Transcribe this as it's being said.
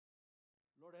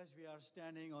as we are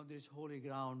standing on this holy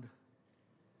ground,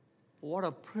 what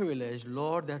a privilege,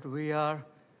 Lord, that we are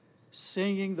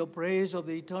singing the praise of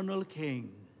the eternal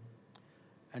King.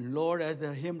 And Lord, as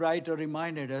the hymn writer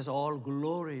reminded us, all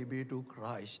glory be to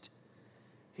Christ.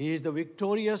 He is the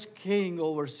victorious King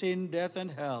over sin, death, and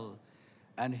hell,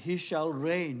 and he shall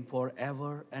reign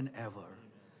forever and ever.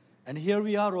 And here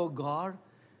we are, O God,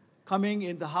 coming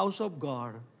in the house of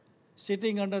God,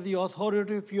 sitting under the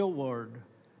authority of your word,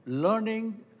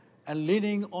 learning and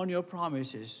leaning on your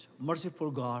promises. Merciful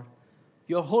God,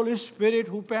 your Holy Spirit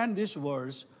who penned these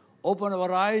words, open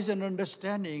our eyes and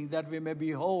understanding that we may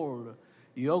behold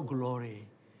your glory.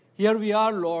 Here we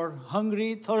are, Lord,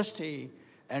 hungry, thirsty,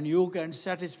 and you can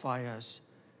satisfy us.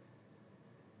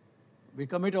 We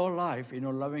commit our life in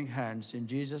your loving hands. In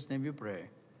Jesus' name we pray.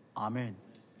 Amen.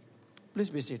 Please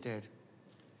be seated.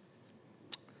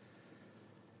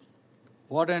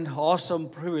 What an awesome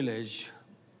privilege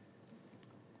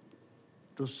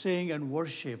to sing and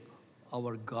worship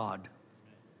our God.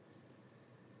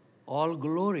 All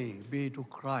glory be to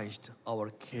Christ,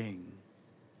 our King.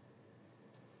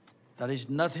 There is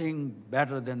nothing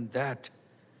better than that.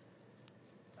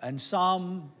 And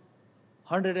Psalm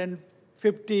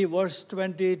 150, verse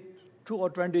 22 or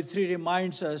 23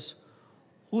 reminds us,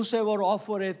 whosoever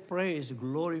offereth praise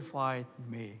glorifieth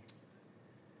me.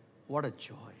 What a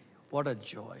joy, what a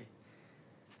joy.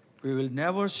 We will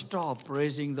never stop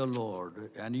praising the Lord.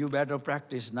 And you better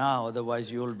practice now,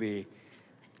 otherwise you'll be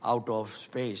out of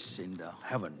space in the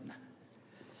heaven.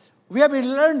 We have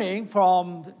been learning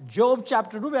from Job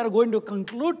chapter 2. We are going to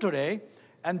conclude today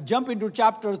and jump into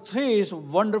chapter 3, is a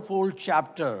wonderful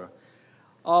chapter.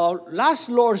 Last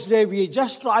Lord's Day, we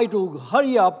just tried to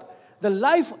hurry up the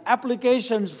life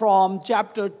applications from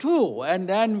chapter 2. And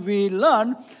then we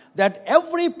learned that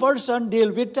every person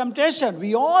deals with temptation.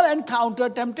 We all encounter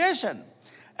temptation.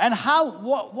 And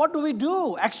what do we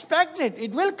do? Expect it.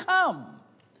 It will come.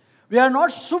 We are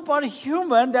not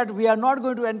superhuman that we are not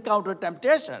going to encounter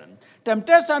temptation.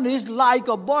 Temptation is like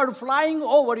a bird flying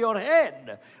over your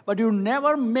head, but you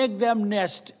never make them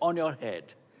nest on your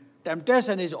head.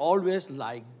 Temptation is always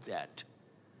like that.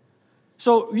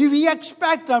 So we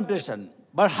expect temptation,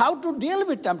 but how to deal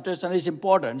with temptation is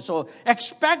important. So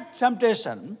expect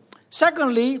temptation.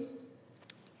 Secondly,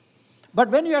 but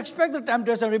when you expect the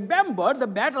temptation, remember the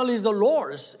battle is the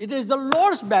Lord's. It is the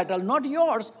Lord's battle, not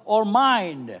yours or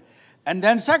mine. And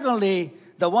then secondly,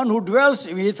 the one who dwells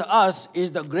with us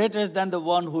is the greatest than the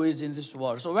one who is in this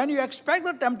world. So when you expect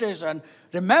the temptation,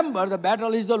 remember the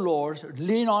battle is the Lord's,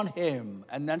 lean on him.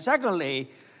 And then secondly,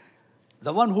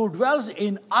 the one who dwells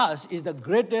in us is the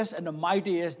greatest and the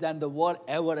mightiest than the world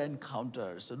ever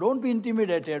encounters. So don't be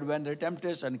intimidated when the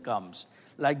temptation comes.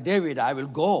 Like David, I will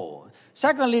go.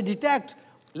 Secondly, detect,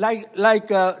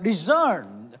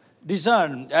 discern.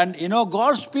 And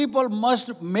God's people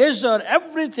must measure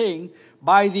everything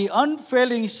by the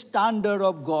unfailing standard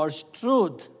of God's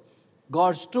truth.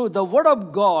 God's truth. The Word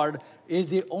of God is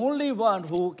the only one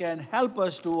who can help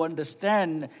us to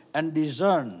understand and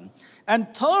discern.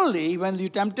 And thirdly, when the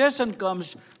temptation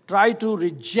comes, try to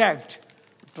reject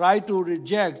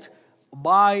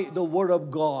by the Word of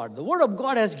God. The Word of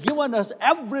God has given us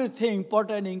everything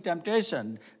pertaining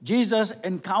temptation. Jesus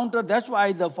encountered, that's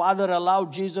why the Father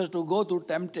allowed Jesus to go through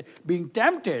being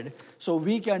tempted, so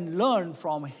we can learn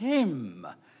from Him.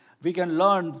 We can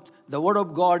learn the Word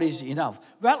of God is enough.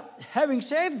 Well, having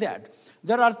said that,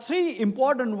 there are three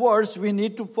important words we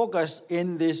need to focus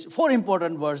in this, four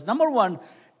important words. Number one,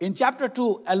 in chapter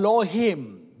 2,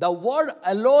 Elohim. The word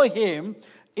Elohim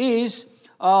is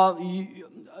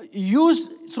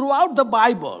used throughout the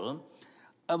Bible.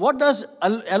 What does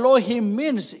Elohim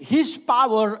means? His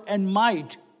power and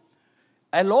might.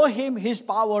 Elohim, his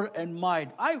power and might.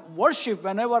 I worship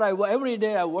every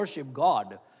day I worship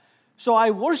God. So I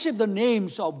worship the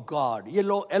names of God.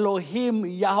 Elohim,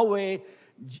 Yahweh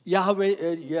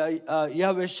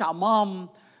Shammam.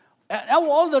 And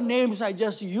all the names I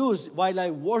just use while I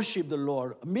worship the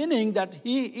Lord, meaning that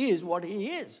he is what he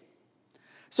is.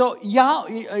 So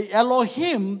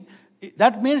Elohim,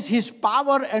 that means his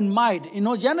power and might.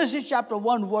 Genesis chapter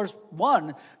 1, verse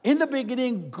 1, in the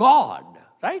beginning God,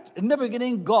 right? In the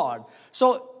beginning God.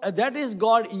 So that is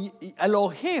God,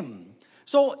 Elohim.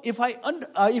 So if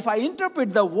I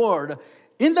interpret the word,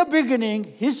 in the beginning,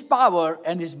 his power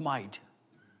and his might.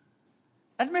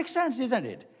 That makes sense, isn't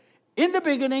it? In the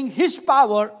beginning, his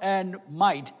power and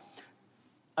might.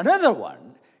 Another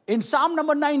one, in Psalm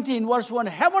number 19, verse 1,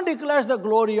 heaven declares the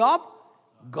glory of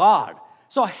God.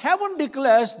 So heaven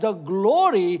declares the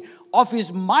glory of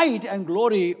his might and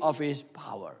glory of his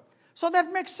power. So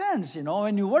that makes sense,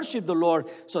 when you worship the Lord.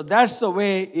 So that's the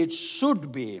way it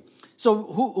should be.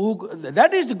 So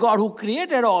that is the God who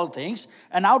created all things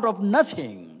and out of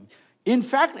nothing. In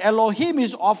fact, Elohim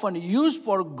is often used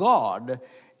for God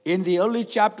in the early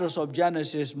chapters of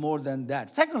Genesis more than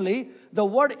that. Secondly, the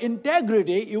word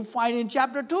integrity you find in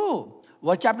chapter 2.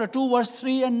 Chapter 2, verse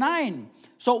 3 and 9.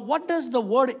 So what does the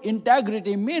word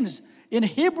integrity means? In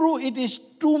Hebrew, it is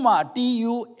tuma,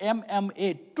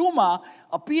 T-U-M-M-A. Tuma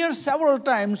appears several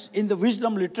times in the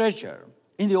wisdom literature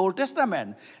in the Old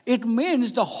Testament. It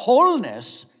means the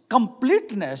wholeness,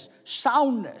 completeness,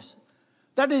 soundness.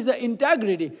 That is the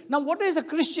integrity. Now, what is the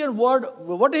Christian word?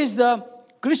 What is the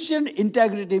Christian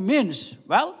integrity means?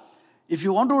 Well, if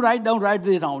you want to write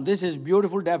this down. This is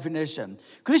beautiful definition.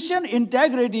 Christian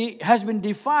integrity has been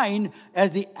defined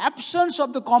as the absence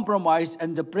of the compromise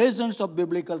and the presence of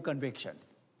biblical conviction.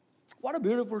 What a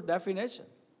beautiful definition.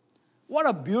 What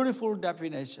a beautiful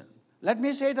definition. Let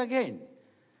me say it again.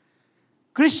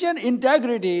 Christian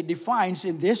integrity defines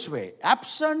in this way: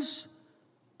 absence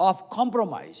of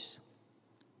compromise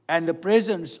and the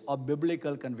presence of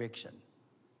biblical conviction.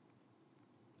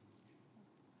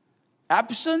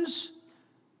 Absence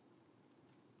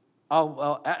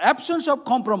of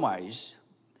compromise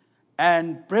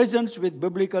and presence with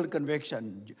biblical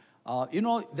conviction.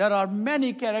 There are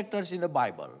many characters in the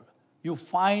Bible. You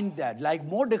find that, like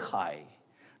Mordecai,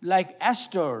 like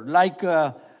Esther, like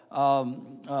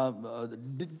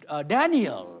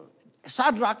Daniel,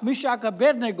 Shadrach, Meshach,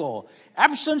 Abednego.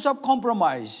 Absence of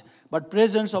compromise, but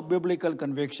presence of biblical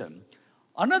conviction.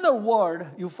 Another word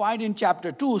you find in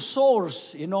chapter 2,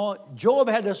 source. Job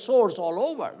had a source all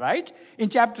over, right? In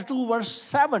chapter 2, verse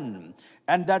 7.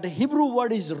 And that Hebrew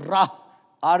word is rah,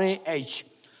 R-A-H.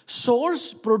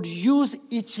 Source produce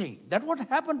itching. That's what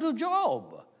happened to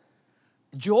Job.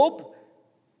 Job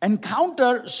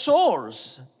encountered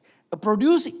sores,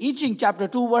 produce itching, chapter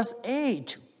 2, verse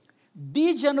 8.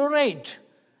 Degenerate,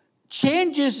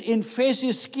 changes in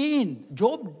face's skin.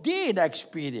 Job did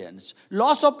experience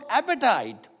loss of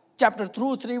appetite, chapter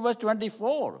 3, verse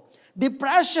 24.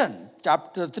 Depression,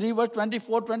 chapter 3, verse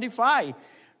 24, 25.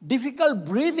 Difficult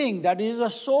breathing, that is a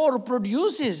sore,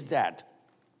 produces that.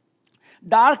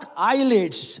 Dark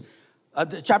eyelids,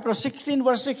 chapter 16,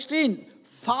 verse 16.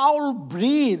 Foul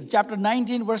breath, chapter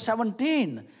 19, verse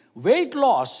 17. Weight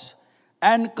loss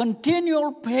and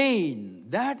continual pain.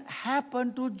 That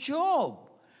happened to Job.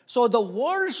 So the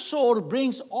word sore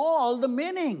brings all the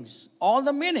meanings.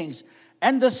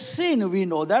 And the sin, we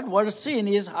know that word sin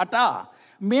is hata,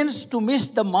 means to miss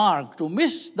the mark, to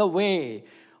miss the way,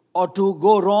 or to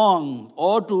go wrong,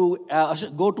 or to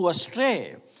go to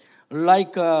astray.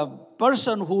 Like a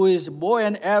person who is bow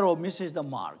and arrow misses the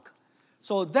mark.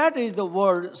 So that is the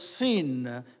word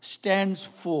sin stands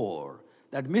for,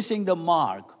 that missing the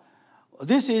mark.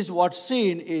 This is what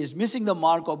sin is, missing the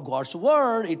mark of God's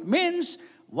word. It means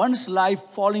one's life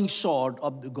falling short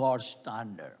of the God's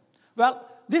standard. Well,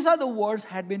 these are the words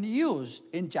had been used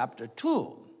in chapter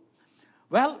 2.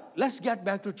 Well, let's get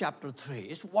back to chapter 3.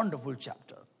 It's a wonderful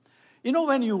chapter.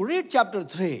 When you read chapter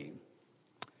 3,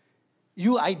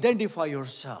 you identify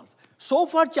yourself. So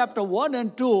far, chapter 1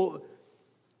 and 2,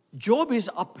 Job is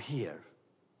up here.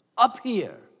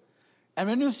 And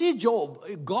when you see Job,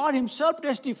 God himself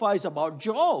testifies about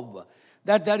Job,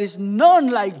 that there is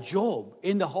none like Job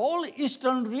in the whole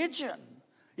eastern region.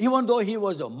 Even though he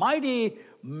was a mighty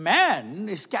man,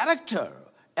 his character,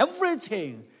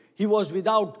 everything, he was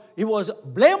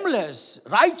blameless,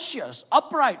 righteous,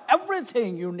 upright,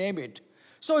 everything, you name it.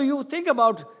 So you think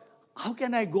about, how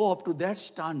can I go up to that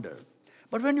standard?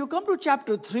 But when you come to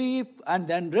chapter 3 and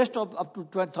then rest of up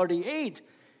to 38,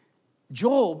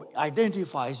 Job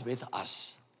identifies with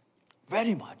us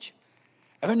very much.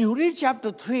 And when you read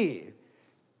chapter 3,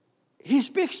 he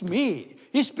speaks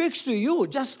to you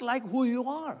just like who you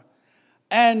are.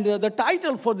 And the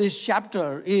title for this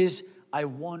chapter is, I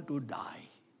want to die.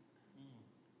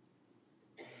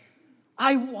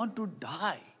 I want to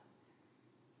die.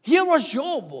 Here was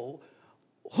Job,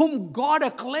 whom God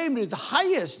acclaimed as the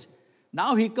highest.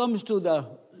 Now he comes to the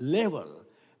level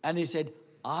and he said,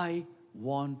 I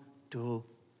want to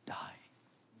die.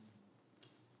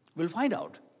 We'll find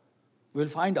out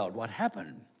what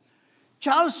happened.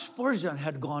 Charles Spurgeon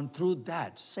had gone through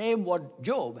that, same what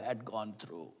Job had gone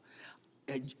through.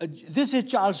 This is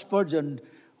Charles Spurgeon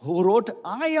who wrote,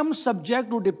 I am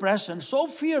subject to depression so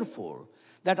fearful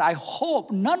that I hope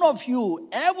none of you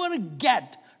ever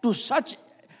get to such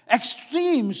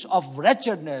extremes of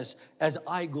wretchedness as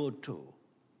I go to.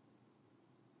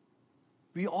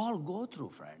 We all go through,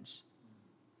 friends.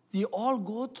 We all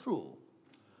go through.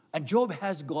 And Job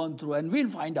has gone through, and we'll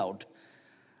find out.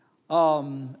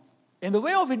 In the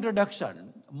way of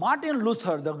introduction, Martin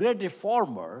Luther, the great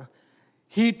reformer,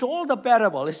 he told the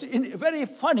parable. It's very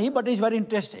funny, but it's very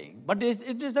interesting. But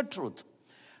it is the truth.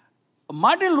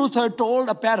 Martin Luther told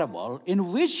a parable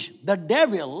in which the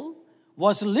devil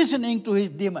was listening to his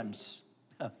demons.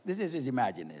 This is his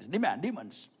imagination.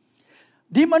 Demons.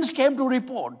 Demons came to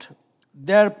report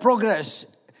their progress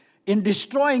in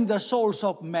destroying the souls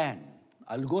of men.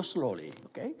 I'll go slowly,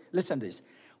 okay? Listen to this.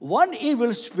 One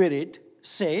evil spirit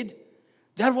said,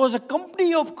 there was a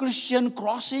company of Christians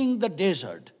crossing the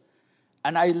desert,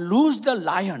 and I loosed the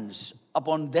lions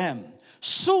upon them.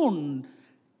 Soon,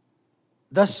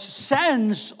 the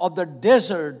sands of the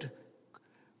desert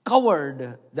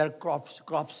covered their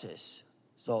corpses.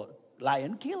 So,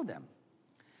 lion killed them.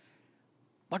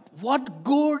 But what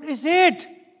good is it?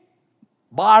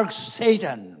 Barks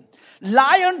Satan.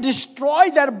 Lion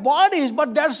destroyed their bodies,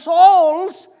 but their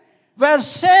souls were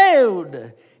saved.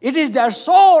 It is their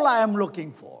soul I am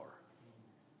looking for.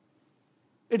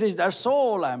 It is their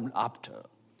soul I am after.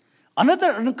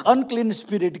 Another unclean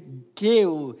spirit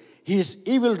gave his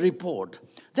evil report.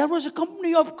 There was a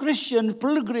company of Christian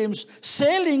pilgrims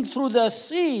sailing through the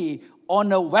sea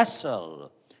on a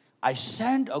vessel. I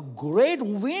sent a great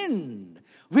wind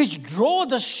which drove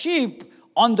the ship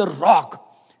on the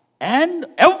rock, and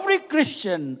every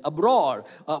Christian aboard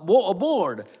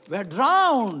were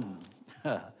drowned.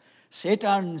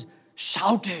 Satan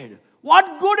shouted,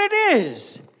 what good it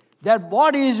is! Their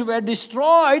bodies were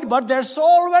destroyed, but their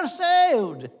souls were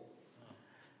saved.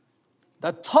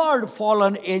 The third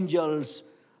fallen angel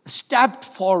stepped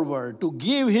forward to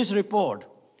give his report.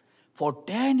 For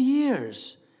 10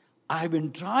 years, I have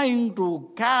been trying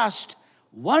to cast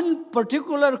one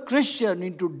particular Christian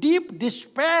into deep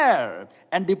despair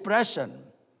and depression.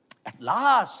 At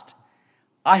last,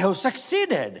 I have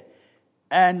succeeded.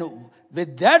 And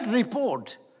with that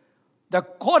report, the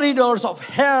corridors of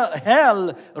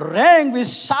hell rang with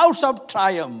shouts of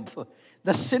triumph.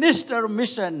 The sinister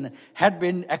mission had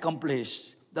been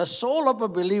accomplished. The soul of a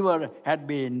believer had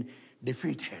been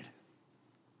defeated.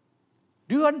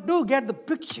 Do you get the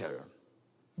picture?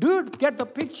 Do you get the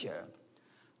picture?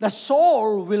 The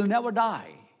soul will never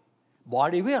die.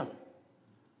 Body will.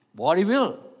 Body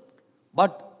will.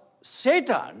 But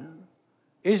Satan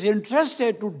is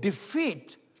interested to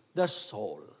defeat the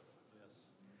soul,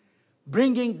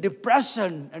 bringing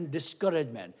depression and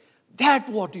discouragement. That's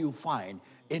what you find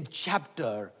in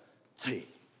chapter 3.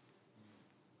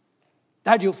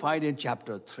 That you find in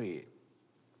chapter 3.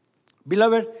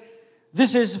 Beloved,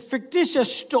 this is a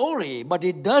fictitious story, but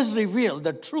it does reveal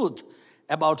the truth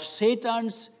about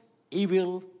Satan's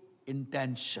evil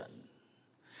intention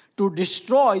to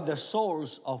destroy the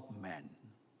souls of men.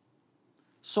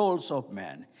 Souls of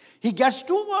men. He gets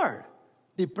two words,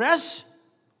 depressed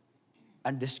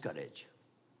and discouraged.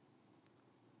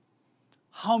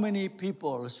 How many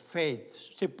people's faith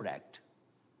shipwrecked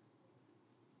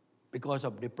because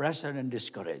of depression and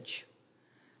discouraged?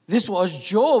 This was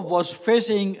Job was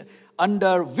facing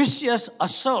under vicious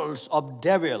assaults of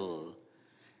devil.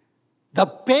 The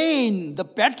pain, the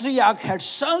patriarch had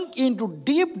sunk into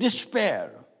deep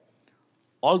despair.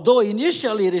 Although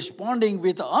initially responding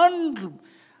with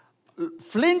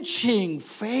unflinching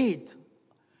faith,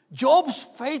 Job's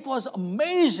faith was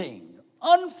amazing,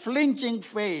 unflinching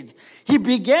faith. He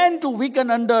began to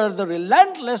weaken under the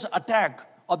relentless attack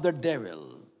of the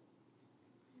devil.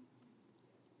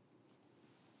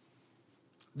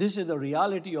 This is the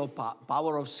reality of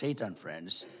power of Satan,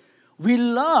 friends. We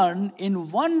learn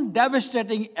in one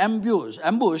devastating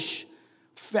ambush,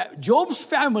 Job's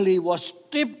family was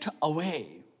stripped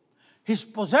away. His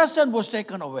possession was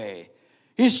taken away.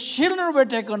 His children were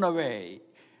taken away.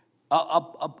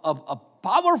 A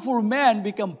powerful man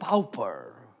became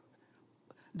pauper.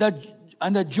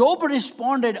 And the Job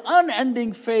responded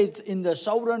unending faith in the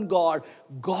sovereign God.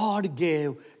 God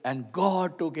gave and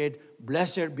God took it.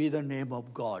 Blessed be the name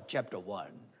of God. Chapter 1.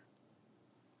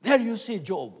 There you see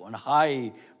Job on a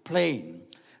high plane.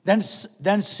 Then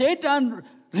Satan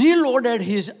reloaded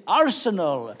his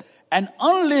arsenal and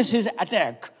unleashed his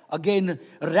attack, again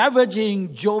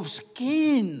ravaging Job's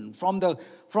skin from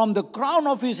the crown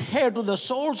of his head to the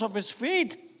soles of his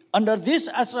feet. Under this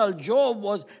assault, Job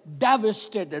was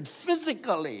devastated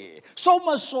physically. So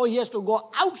much so he has to go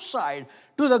outside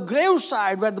to the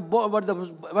graveside where the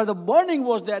burning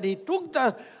was there. He took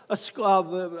the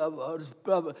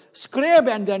scrape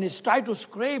and then he tried to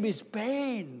scrape his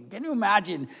pain. Can you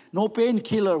imagine? No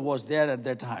painkiller was there at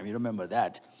that time. You remember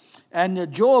that.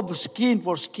 And Job's skin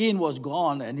for skin was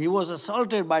gone, and he was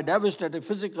assaulted by devastated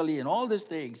physically and all these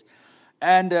things.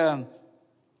 And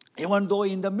Even though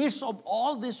in the midst of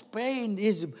all this pain,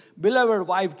 his beloved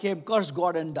wife came, cursed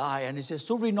God and died. And he says,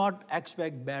 should we not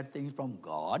expect bad things from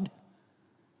God?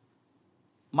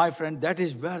 My friend, that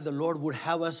is where the Lord would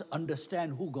have us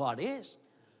understand who God is.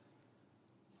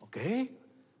 Okay?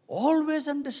 Always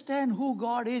understand who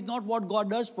God is, not what God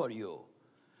does for you.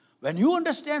 When you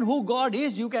understand who God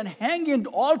is, you can hang in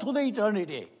all through the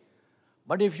eternity.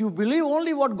 But if you believe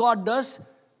only what God does,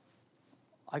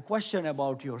 I question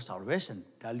about your salvation,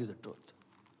 tell you the truth.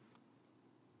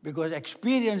 Because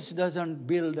experience doesn't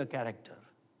build a character.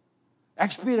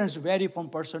 Experience varies from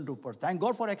person to person. Thank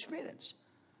God for experience.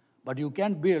 But you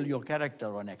can't build your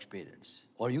character on experience.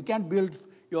 Or you can't build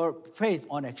your faith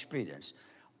on experience.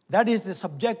 That is the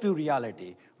subjective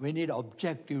reality. We need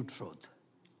objective truth.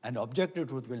 And objective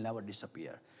truth will never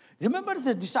disappear. Remember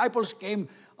the disciples came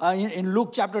in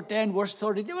Luke chapter 10, verse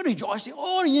 30. They were rejoicing.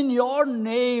 Oh, in your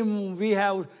name we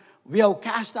have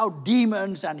cast out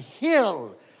demons and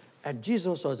healed. And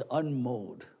Jesus was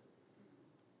unmoved.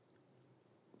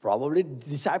 Probably the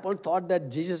disciple thought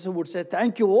that Jesus would say,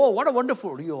 thank you. Oh, what a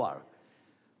wonderful you are.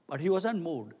 But he was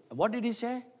unmoved. What did he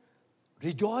say?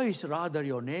 Rejoice rather,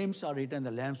 your names are written in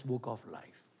the Lamb's book of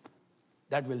life.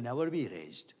 That will never be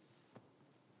erased.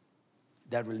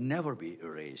 That will never be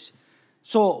erased.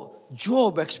 So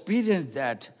Job experienced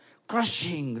that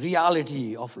crushing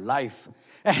reality of life.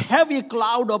 A heavy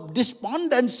cloud of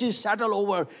despondency settled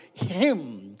over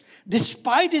him.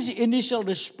 Despite his initial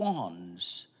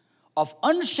response of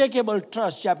unshakable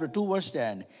trust, chapter 2, verse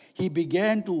 10, he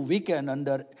began to weaken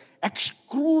under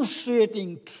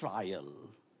excruciating trial.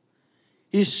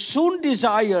 He soon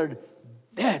desired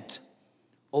death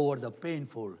over the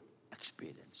painful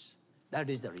experience. That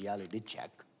is the reality check.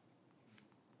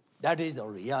 That is the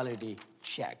reality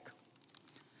check.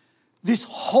 This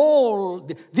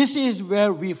is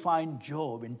where we find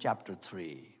Job in chapter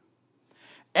 3.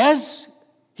 As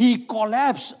he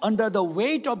collapsed under the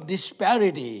weight of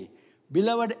disparity,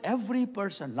 beloved, every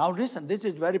person, now listen, this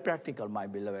is very practical, my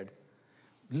beloved.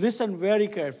 Listen very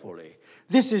carefully.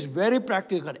 This is very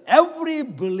practical. Every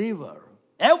believer,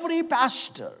 every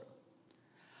pastor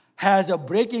has a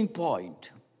breaking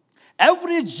point.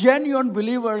 Every genuine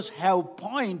believers have a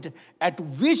point at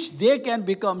which they can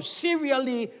become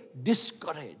severely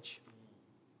discouraged.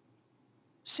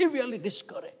 Severely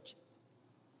discouraged.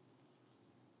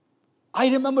 I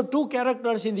remember two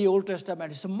characters in the Old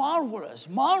Testament. It's marvelous,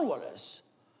 marvelous.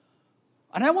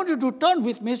 And I want you to turn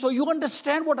with me so you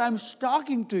understand what I'm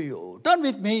talking to you. Turn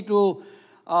with me to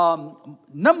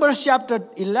Numbers chapter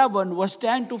 11, verse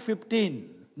 10 to 15.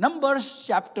 Numbers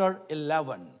chapter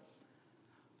 11.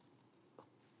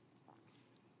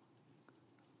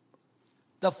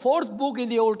 The fourth book in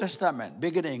the Old Testament,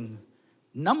 beginning,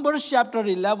 Numbers chapter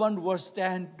 11, verse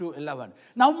 10 to 11.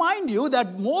 Now, mind you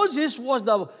that Moses was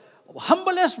the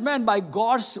humblest man by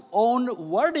God's own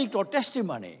verdict or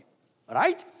testimony,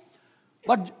 right?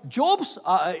 But Job's,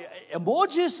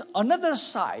 Moses, another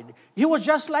side, he was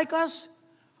just like us.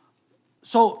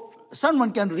 So,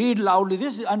 someone can read loudly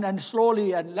this and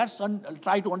slowly, and let's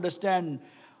try to understand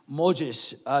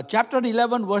Moses. Chapter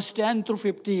 11, verse 10 through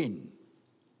 15.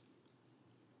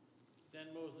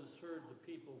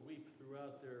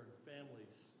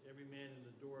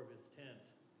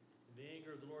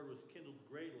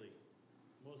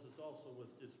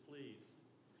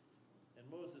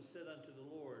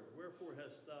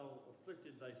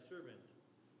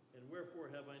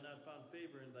 Wherefore have I not found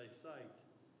favor in thy sight,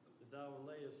 that thou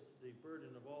layest the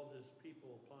burden of all this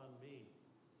people upon me?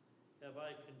 Have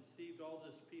I conceived all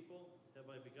this people? Have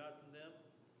I begotten them?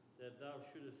 That thou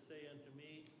shouldest say unto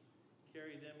me,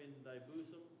 carry them in thy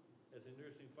bosom, as a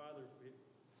nursing father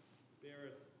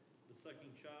beareth the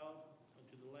sucking child,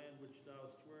 unto the land which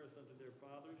thou swearest unto their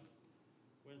fathers?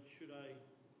 Whence should I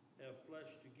have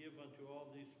flesh to give unto all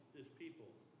this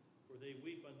people? For they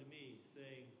weep unto me,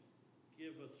 saying,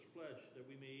 give us flesh that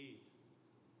we may eat.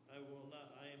 I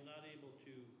am not able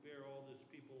to bear all this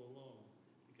people alone,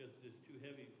 because it is too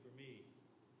heavy for me.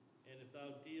 And if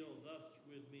thou deal thus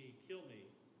with me, kill me,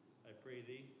 I pray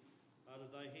thee, out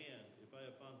of thy hand, if I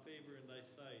have found favor in thy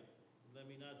sight, and let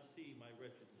me not see my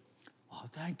wretchedness. Oh,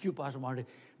 thank you, Pastor Marty.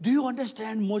 Do you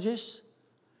understand Moses?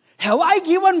 Have I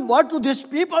given birth to these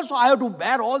people, so I have to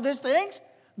bear all these things?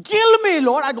 Kill me,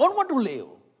 Lord, I don't want to live.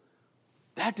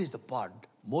 That is the part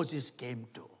Moses came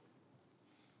to.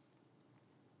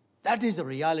 That is the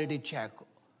reality check.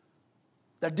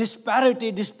 The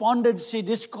disparity, despondency,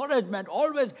 discouragement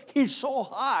always hit so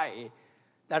high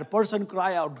that a person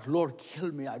cry out, Lord,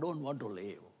 kill me, I don't want to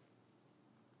live.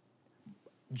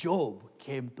 Job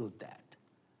came to that.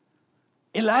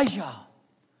 Elijah,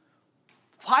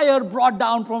 fire brought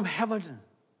down from heaven.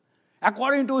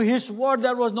 According to his word,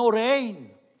 there was no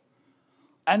rain.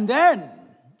 And then,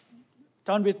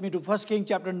 turn with me to 1 Kings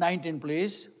chapter 19,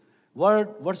 please.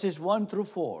 Verses 1 through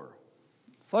 4.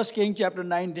 1 Kings chapter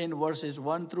 19, verses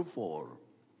 1 through 4.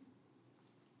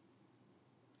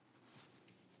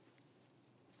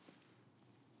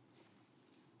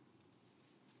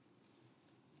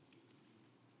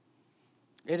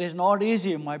 It is not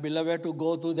easy, my beloved, to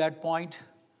go to that point.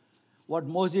 What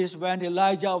Moses went,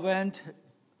 Elijah went,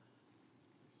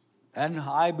 and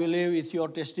I believe with your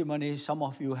testimony, some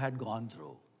of you had gone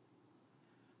through.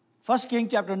 1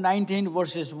 Kings chapter 19,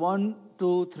 verses 1,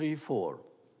 2, 3, 4.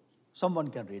 Someone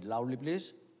can read loudly,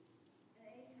 please. And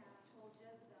Ahab told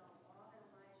Jezebel all that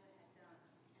Elijah had done,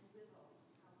 and withal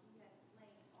how he had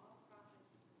slain all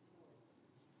prophets with the sword.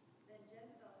 Then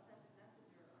Jezebel sent a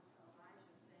messenger unto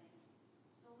Elijah, saying,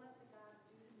 So let the gods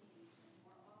do to me, and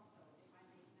more also, if I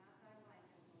make not thy life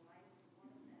as the life of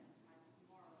one of them by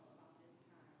tomorrow about this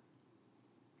time.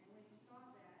 And when he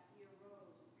saw that, he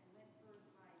arose and went for his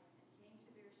life, and came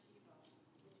to Beersheba,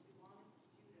 which belongeth to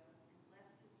Judah, and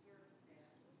left his servant there.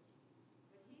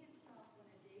 But he himself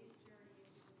went a day's journey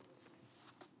into the wilderness,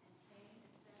 and came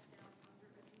and sat down under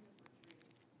a juniper tree.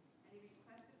 And he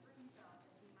requested for himself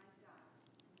that he might die,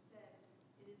 and said,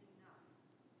 It is enough.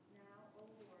 Now, O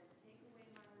Lord, take away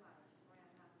my life, for I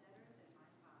am not better than my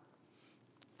father.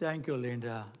 Thank you,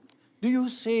 Linda. Do you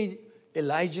see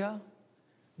Elijah?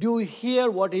 Do you hear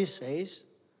what he says?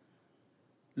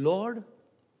 Lord,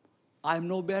 I'm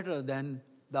no better than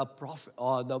the prophet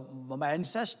or my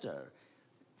ancestor.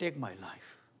 Take my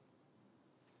life.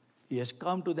 He has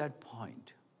come to that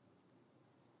point.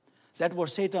 That's what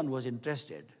Satan was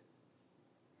interested.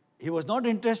 He was not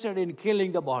interested in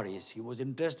killing the bodies. He was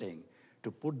interested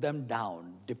to put them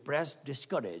down, depressed,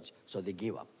 discouraged, so they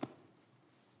give up.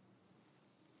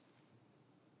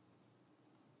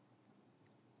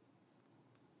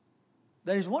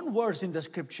 There is one verse in the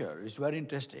scripture, it's very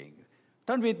interesting.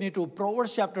 Turn with me to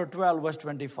Proverbs chapter 12, verse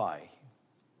 25.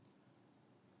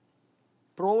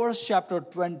 Proverbs chapter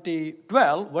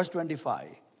 12, verse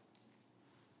 25.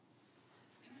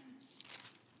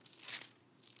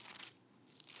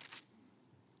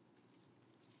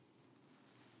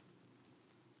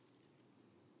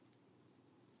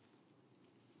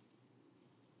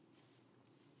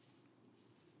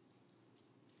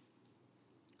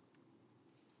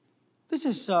 This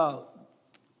is,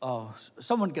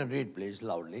 someone can read, please,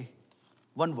 loudly.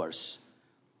 One verse.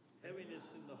 Heaviness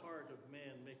in the heart of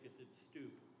man maketh it stoop,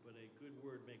 but a good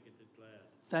word maketh it glad.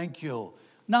 Thank you.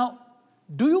 Now,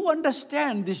 do you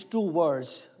understand these two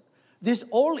words? This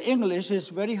Old English is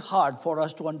very hard for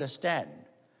us to understand.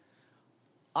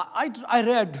 I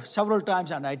read several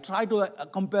times and I tried to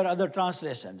compare other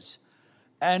translations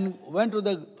and went to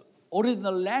the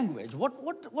original language.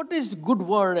 What is good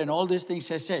word and all these things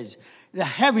it says? The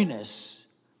heaviness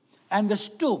and the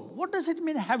stoop. What does it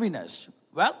mean, heaviness?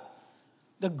 Well,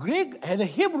 the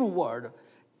Hebrew word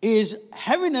is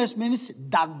heaviness means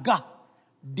dagga,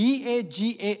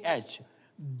 D-A-G-A-H.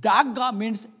 Dagga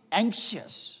means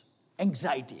anxious,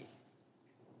 anxiety.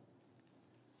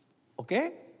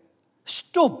 Okay?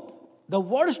 Stoop. The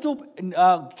word stoop, in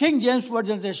King James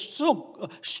Version says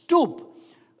stoop.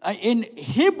 In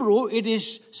Hebrew, it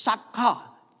is sakha,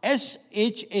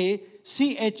 S-H-A-C-H-A-H.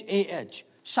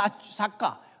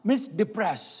 Sakha means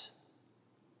depress.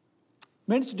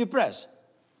 Means depress.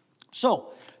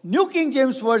 So, New King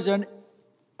James Version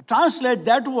translate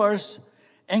that verse,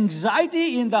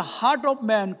 anxiety in the heart of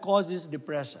man causes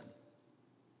depression.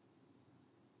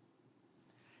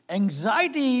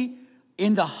 Anxiety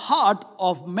in the heart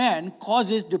of man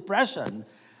causes depression,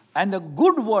 and the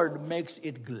good word makes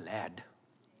it glad.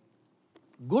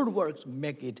 Good works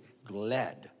make it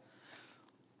glad.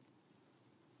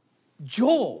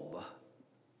 Job,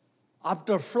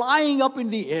 after flying up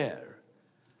in the air,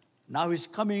 now is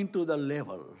coming to the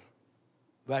level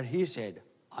where he said,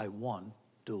 I want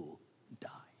to die.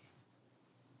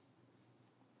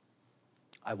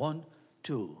 I want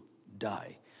to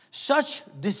die. Such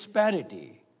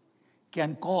disparity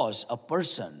can cause a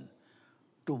person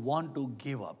to want to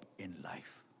give up in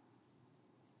life.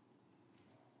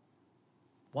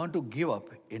 Want to give up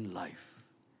in life.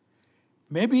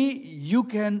 Maybe you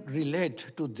can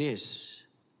relate to this.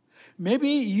 Maybe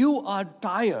you are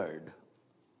tired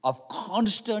of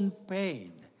constant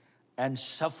pain and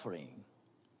suffering.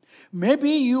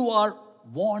 Maybe you are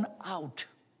worn out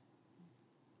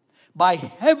by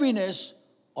heaviness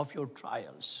of your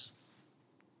trials.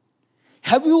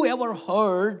 Have you ever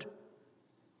heard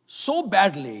so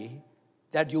badly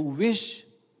that you wish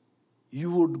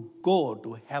you would go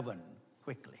to heaven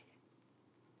quickly?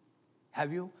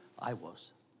 Have you? I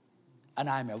was. and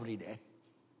I am every day.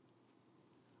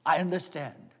 I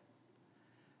understand.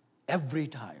 Every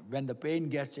time when the pain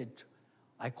gets it,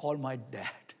 I call my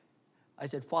dad. I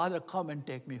said, Father, come and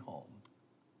take me home.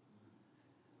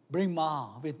 Bring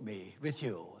Ma with me, with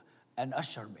you, and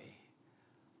usher me.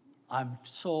 I'm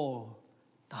so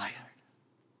tired.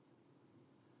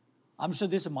 I'm sure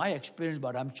this is my experience,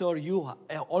 but I'm sure you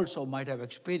also might have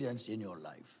experienced in your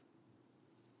life.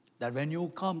 That when you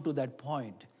come to that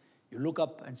point, you look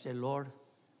up and say, Lord,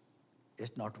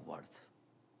 it's not worth.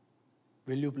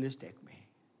 Will you please take me?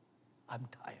 I'm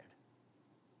tired.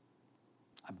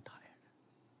 I'm tired.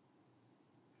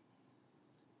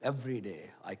 Every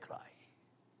day I cry.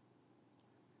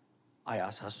 I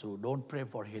ask Hasu, don't pray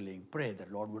for healing. Pray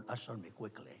that Lord would usher me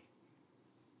quickly.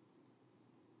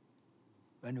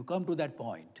 When you come to that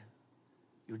point,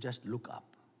 you just look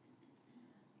up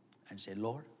and say,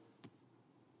 Lord,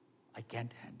 I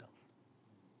can't handle.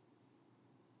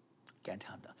 Can't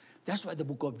handle. That's why the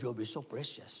book of Job is so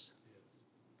precious.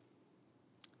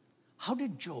 How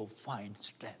did Job find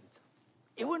strength?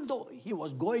 Even though he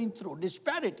was going through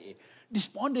disparity,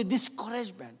 despondent,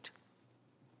 discouragement,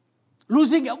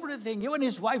 losing everything, even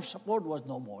his wife's support was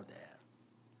no more there.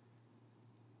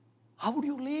 How would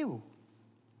you live?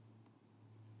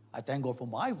 I thank God for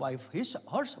my wife,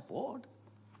 her support.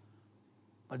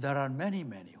 But there are many,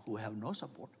 many who have no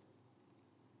support.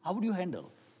 How would you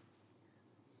handle?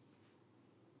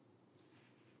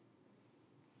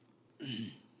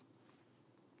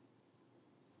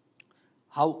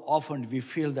 How often we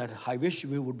feel that I wish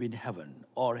we would be in heaven.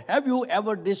 Or have you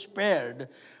ever despaired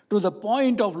to the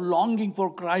point of longing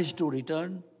for Christ to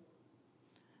return?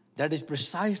 That is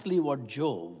precisely what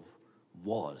Job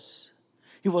was.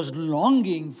 He was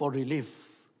longing for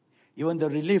relief, even the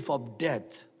relief of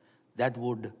death that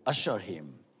would usher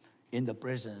him in the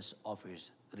presence of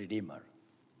his Redeemer.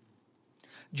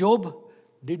 Job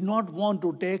did not want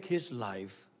to take his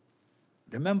life.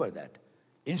 Remember that.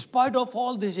 In spite of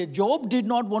all this, Job did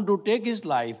not want to take his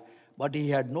life, but he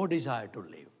had no desire to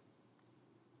live.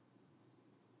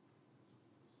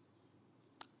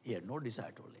 He had no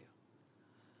desire to live.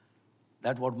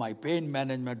 That's what my pain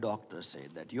management doctor said,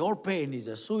 that your pain is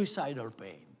a suicidal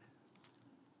pain.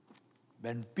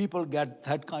 When people get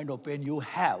that kind of pain you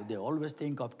have, they always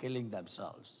think of killing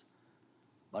themselves.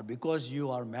 But because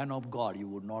you are a man of God, you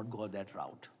would not go that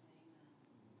route.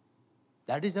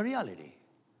 That is the reality.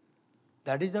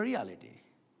 That is the reality.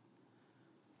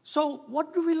 So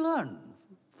what do we learn?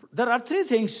 There are three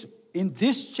things in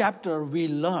this chapter we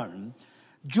learn.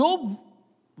 Job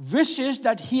wishes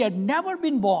that he had never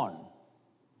been born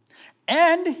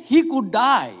and he could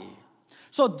die.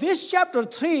 So this chapter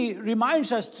 3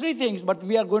 reminds us three things, but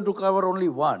we are going to cover only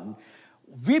one.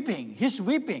 Weeping, his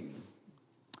wailing,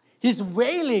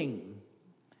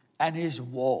 and his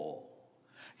woe.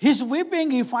 His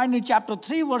weeping you find in chapter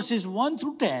 3 verses 1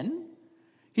 through 10.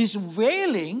 His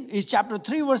wailing is chapter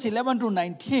 3 verse 11 to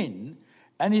 19.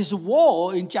 And his woe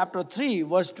in chapter 3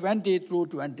 verse 20 through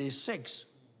 26.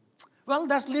 Well,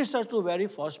 that leads us to the very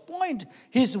first point.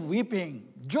 His weeping.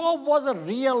 Job was a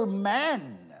real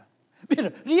man.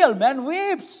 Real man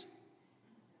weeps.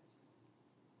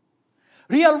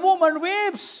 Real woman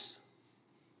weeps.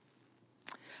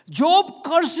 Job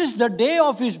curses the day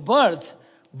of his birth,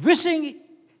 wishing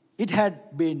it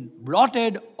had been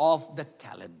blotted off the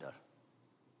calendar.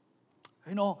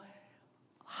 You know,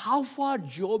 how far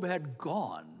Job had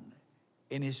gone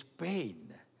in his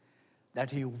pain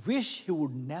that he wished he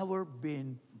would never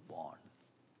been born.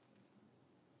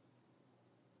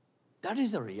 That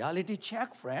is a reality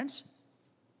check, friends.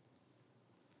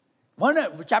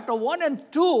 Chapter 1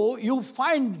 and 2, you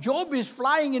find Job is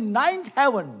flying in ninth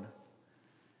heaven.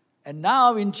 And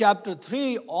now in chapter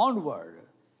 3 onward,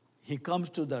 he comes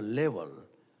to the level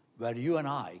where you and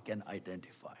I can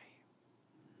identify.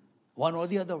 One or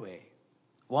the other way.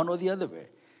 One or the other way.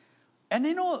 And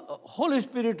you know, Holy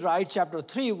Spirit writes chapter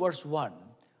 3 verse 1.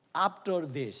 After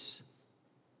this.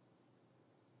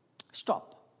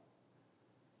 Stop.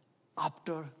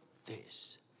 After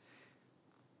this.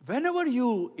 Whenever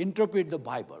you interpret the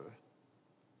Bible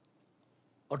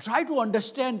or try to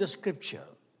understand the scripture,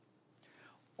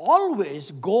 always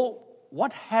go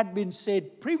what had been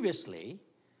said previously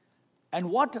and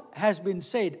what has been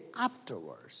said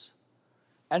afterwards.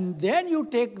 And then you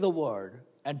take the word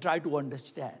and try to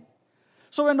understand.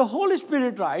 So when the Holy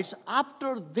Spirit writes,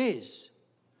 after this,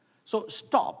 so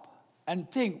stop and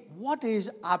think, what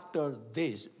is after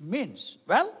this means?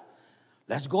 Well,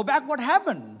 let's go back what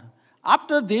happened.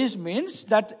 After this means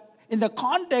that in the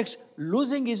context,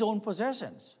 losing his own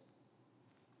possessions.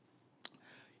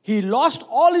 He lost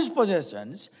all his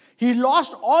possessions. He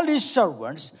lost all his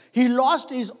servants. He lost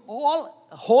his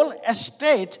whole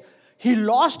estate. He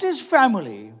lost his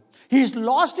family. He's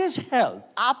lost his health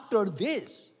after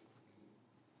this.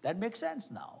 That makes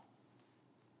sense now.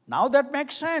 Now that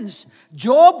makes sense.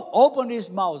 Job opened his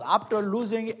mouth after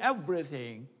losing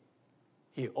everything.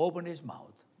 He opened his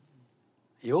mouth.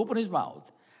 He opened his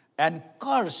mouth and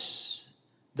cursed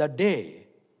the day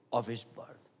of his birth.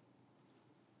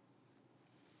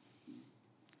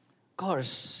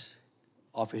 Curse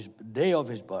of his day of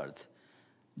his birth.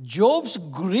 Job's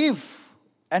grief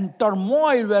and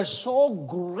turmoil were so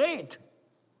great,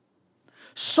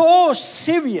 so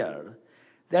severe,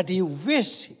 that he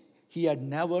wished he had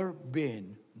never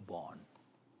been born.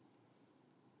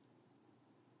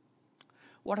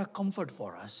 What a comfort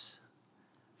for us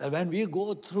that when we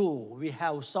go through, we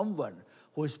have someone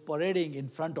who is parading in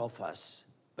front of us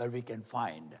where we can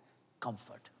find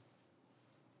comfort.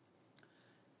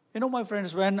 You know, my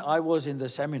friends, when I was in the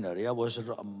seminary, I was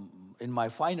in my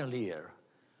final year,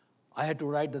 I had to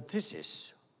write the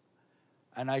thesis.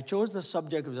 And I chose the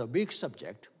subject, it was a big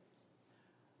subject.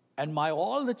 And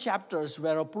all the chapters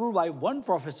were approved by one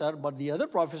professor, but the other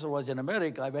professor was in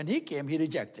America. When he came, he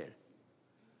rejected.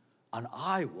 And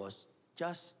I was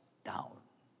just down.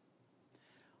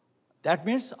 That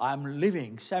means I'm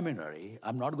leaving seminary.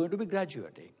 I'm not going to be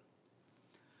graduating.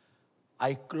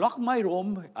 I locked my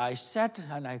room, I sat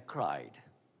and I cried.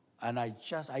 And I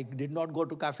did not go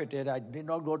to cafeteria, I did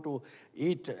not go to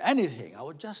eat anything. I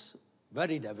was just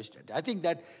very devastated. I think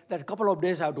that couple of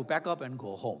days I have to pack up and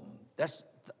go home. That's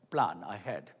the plan I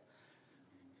had.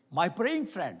 My praying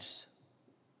friends,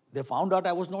 they found out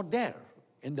I was not there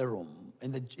in the room,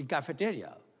 in the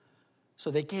cafeteria. So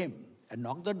they came and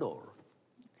knocked the door.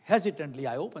 Hesitantly,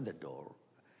 I opened the door.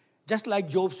 Just like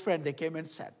Job's friend, they came and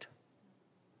sat.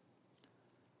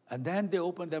 And then they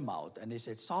opened their mouth and they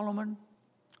said, Solomon,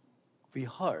 we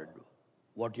heard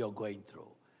what you're going through.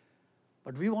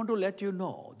 But we want to let you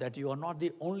know that you are not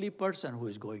the only person who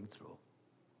is going through.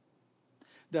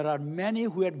 There are many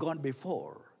who had gone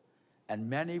before, and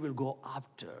many will go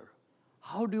after.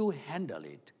 How do you handle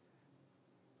it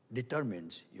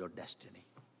determines your destiny.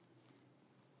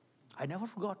 I never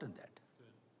forgotten that.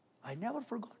 I never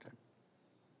forgotten.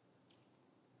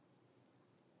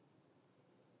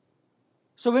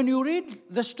 So when you read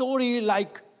the story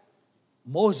like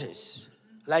Moses,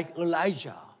 like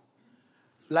Elijah,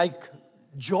 like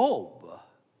Job,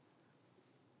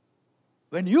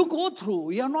 when you go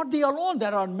through, you are not the alone.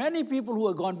 There are many people who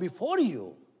have gone before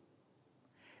you,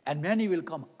 and many will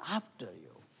come after you.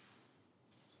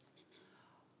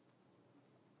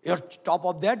 Top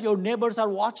of that, your neighbors are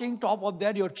watching. Top of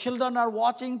that, your children are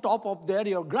watching. Top of that,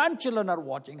 your grandchildren are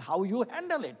watching how you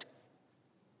handle it.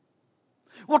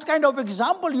 What kind of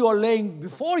example you are laying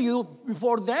before you,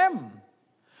 before them.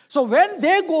 So when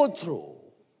they go through,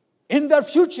 in their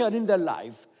future, in their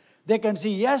life, they can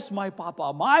see, yes, my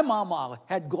papa, my mama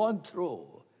had gone through.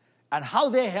 And how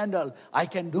they handle, I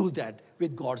can do that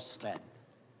with God's strength.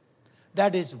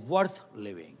 That is worth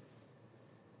living.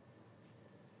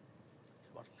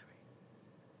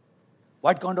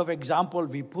 What kind of example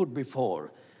we put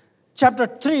before? Chapter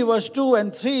 3, verse 2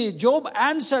 and 3, Job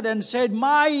answered and said,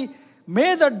 May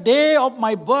the day of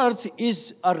my birth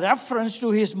is a reference to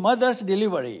his mother's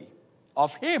delivery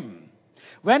of him.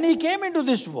 When he came into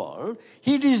this world,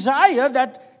 he desired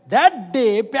that that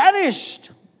day perished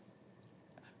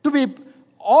to be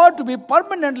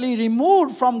permanently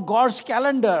removed from God's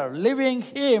calendar, leaving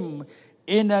him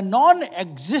in a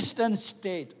non-existent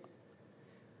state.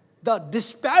 The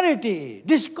disparity,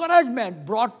 discouragement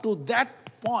brought to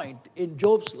that point in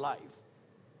Job's life,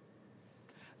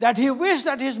 that he wished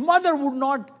that his mother would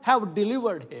not have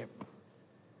delivered him.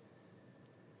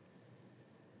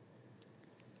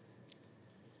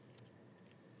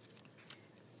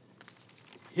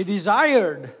 He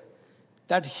desired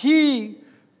that he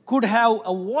could have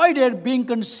avoided being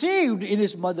conceived in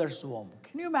his mother's womb.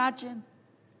 Can you imagine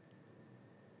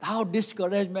how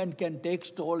discouragement can take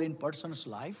toll in a person's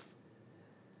life?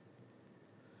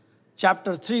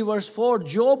 Chapter 3, verse 4,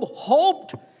 Job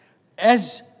hoped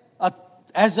as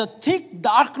a thick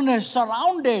darkness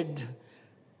surrounded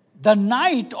the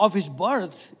night of his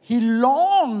birth. He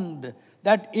longed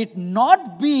that it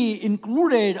not be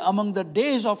included among the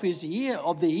days of the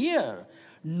year,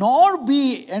 nor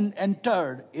be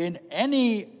entered in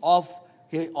any of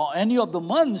the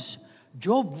months.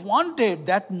 Job wanted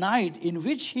that night in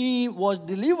which he was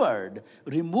delivered,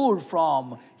 removed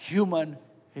from human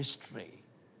history.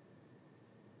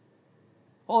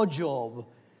 Oh, Job,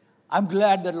 I'm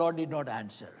glad the Lord did not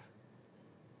answer.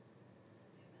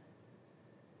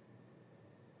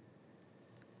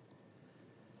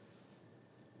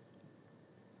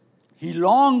 He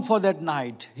longed for that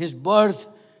night, his birth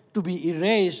to be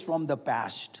erased from the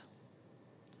past.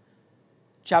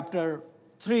 Chapter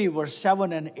 3, verse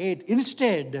 7 and 8.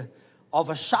 Instead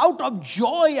of a shout of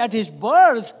joy at his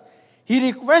birth,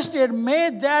 he requested,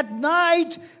 may that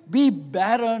night be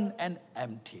barren and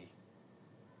empty.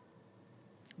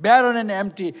 Barren and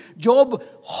empty. Job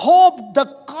hoped the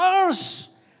curse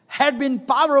had been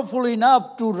powerful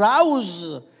enough to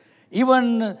rouse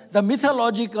even the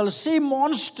mythological sea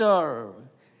monster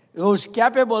who was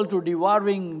capable to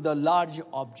devouring the large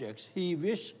objects. He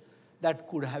wished that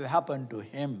could have happened to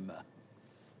him.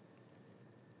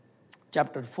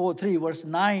 Chapter 3, verse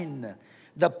 9.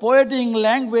 The poetic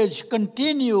language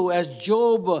continue as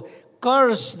Job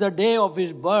cursed the day of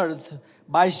his birth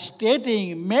by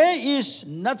stating, may its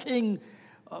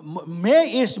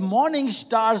morning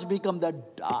stars become the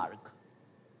dark.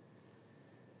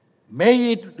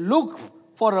 May it look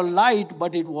for a light,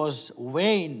 but it was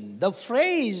vain. The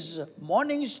phrase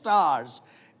morning stars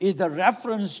is the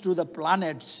reference to the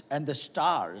planets and the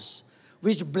stars,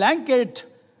 which blanket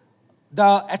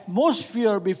the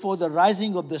atmosphere before the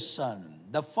rising of the sun.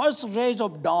 The first rays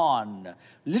of dawn,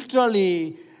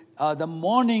 literally the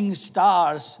morning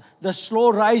stars, the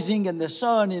slow rising and the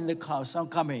sun in the sun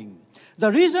coming.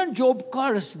 The reason Job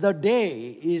cursed the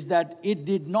day is that it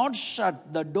did not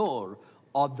shut the door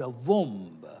of the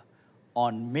womb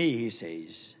on me, he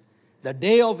says. The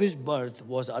day of his birth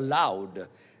was allowed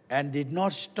and did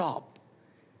not stop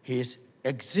his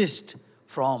exist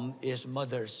from his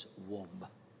mother's womb.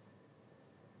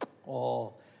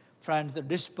 Oh, friends, the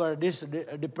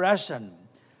depression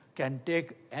can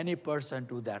take any person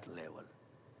to that level.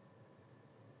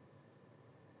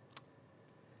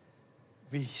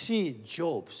 We see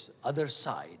Job's other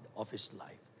side of his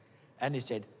life. And he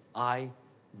said, I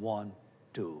want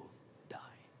to die.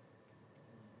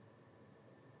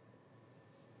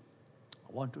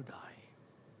 I want to die.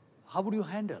 How would you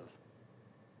handle?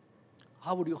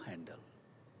 How would you handle?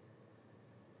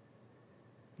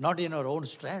 Not in our own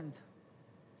strength.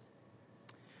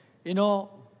 You know,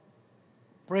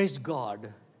 praise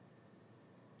God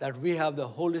that we have the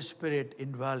Holy Spirit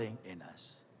indwelling in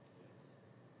us.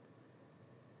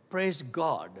 Praise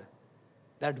God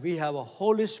that we have a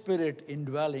Holy Spirit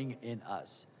indwelling in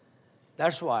us.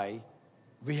 That's why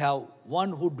we have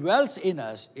one who dwells in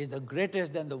us is the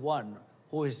greatest than the one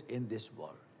who is in this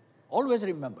world. Always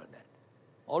remember that.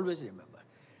 Always remember.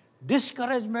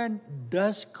 Discouragement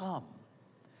does come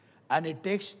and it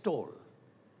takes toll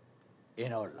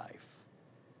in our life.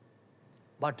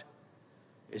 But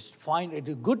it is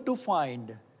good to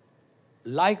find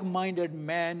like-minded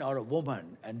man or a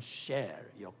woman and share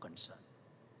your concern.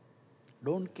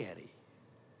 Don't carry.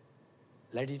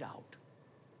 Let it out.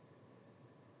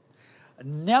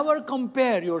 Never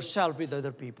compare yourself with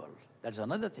other people. That's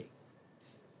another thing.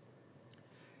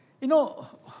 You know,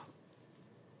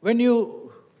 when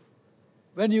you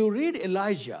read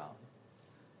Elijah,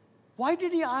 why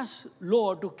did he ask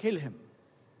Lord to kill him?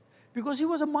 Because he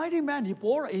was a mighty man.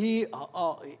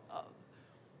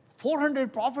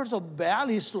 400 prophets of Baal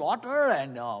he slaughtered,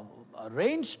 and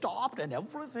rain stopped and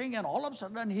everything, and all of a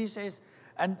sudden he says,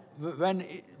 and when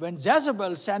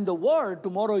Jezebel sent the word,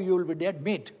 tomorrow you will be dead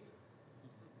meat.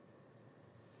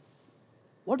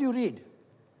 What do you read?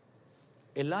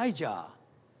 Elijah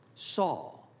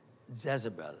saw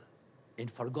Jezebel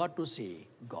and forgot to see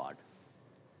God.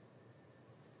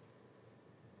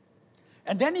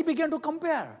 And then he began to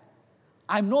compare.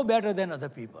 I'm no better than other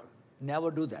people.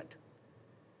 Never do that.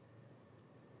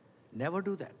 Never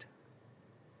do that.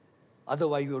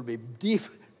 Otherwise you will be deep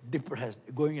depressed,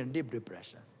 going in deep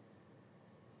depression.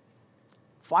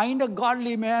 Find a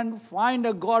godly man, find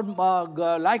a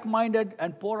like-minded,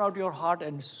 and pour out your heart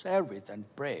and share with and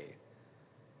pray.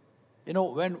 You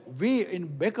know, when we in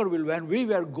Bakerville, when we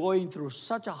were going through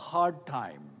such a hard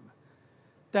time,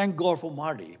 thank God for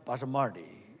Marty, Pastor Marty.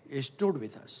 He stood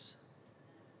with us.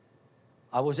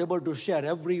 I was able to share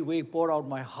every week, pour out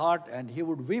my heart, and he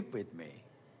would weep with me.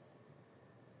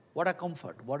 What a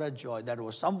comfort, what a joy. That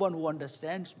was someone who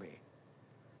understands me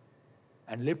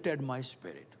and lifted my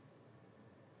spirit.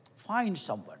 Find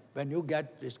someone when you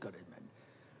get discouragement.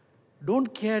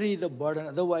 Don't carry the burden,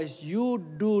 otherwise you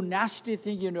do nasty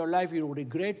things in your life you will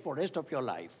regret for the rest of your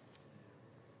life.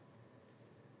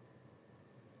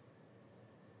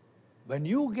 When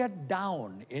you get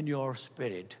down in your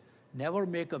spirit, never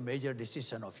make a major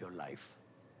decision of your life.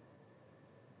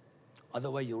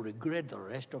 Otherwise you regret the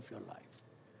rest of your life.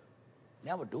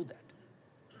 Never do that.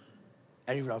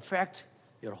 And it will affect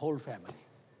your whole family.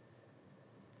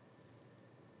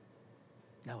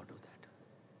 Never do that.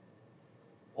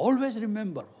 Always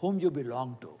remember whom you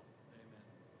belong to. Amen.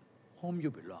 whom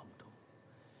you belong to.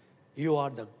 You are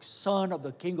the Son of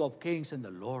the King of Kings and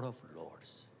the Lord of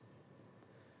Lords.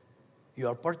 You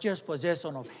are purchased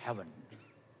possession of heaven.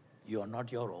 You are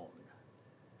not your own.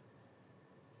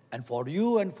 And for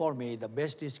you and for me, the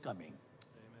best is coming. Amen.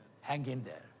 Hang in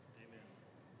there. Amen.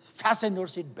 Fasten your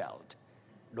seat belt.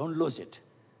 Don't lose it.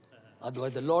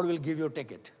 Otherwise, the Lord will give you a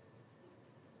ticket.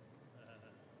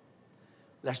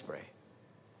 Let's pray.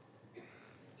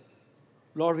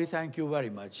 Lord, we thank you very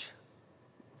much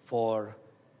for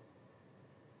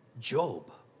Job,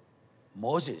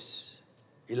 Moses,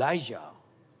 Elijah,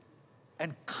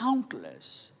 and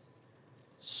countless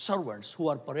servants who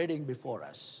are parading before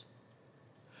us,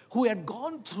 who had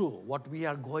gone through what we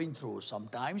are going through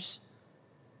sometimes.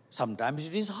 Sometimes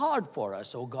it is hard for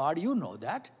us. Oh God, you know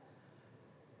that.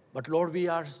 But Lord, we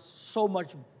are so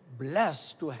much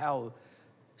blessed to have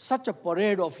such a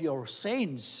parade of your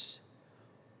saints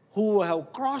who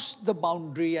have crossed the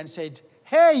boundary and said,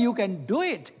 hey, you can do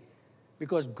it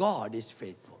because God is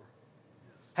faithful.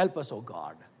 Help us, oh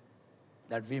God,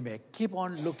 that we may keep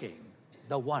on looking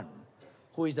the one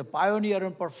who is the pioneer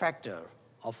and perfecter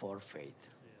of our faith.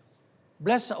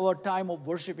 Bless our time of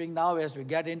worshiping now as we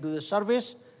get into the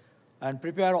service, and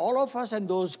prepare all of us and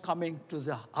those coming to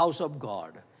the house of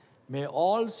God. May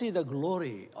all see the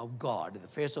glory of God in the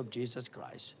face of Jesus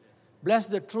Christ. Bless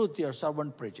the truth your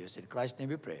servant preaches. In Christ's name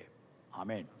we pray.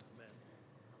 Amen.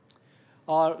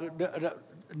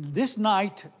 This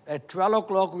night at 12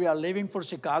 o'clock we are leaving for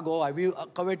Chicago. I will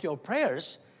covet your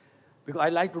prayers, because I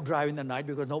like to drive in the night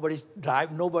because nobody's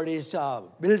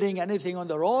building anything on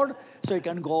the road, so you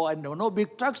can go, and no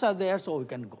big trucks are there, so we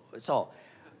can go. So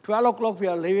 12 o'clock we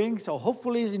are leaving, so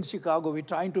hopefully in Chicago we're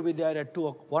trying to be there at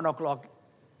 1 o'clock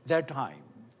their time.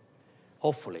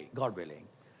 Hopefully, God willing.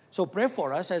 So pray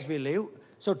for us as we leave.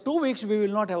 So 2 weeks we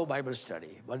will not have a Bible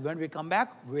study, but when we come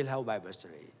back, we will have Bible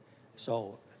study.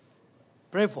 So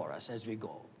pray for us as we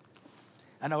go.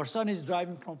 And our son is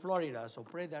driving from Florida, so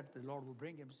pray that the Lord will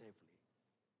bring him safely.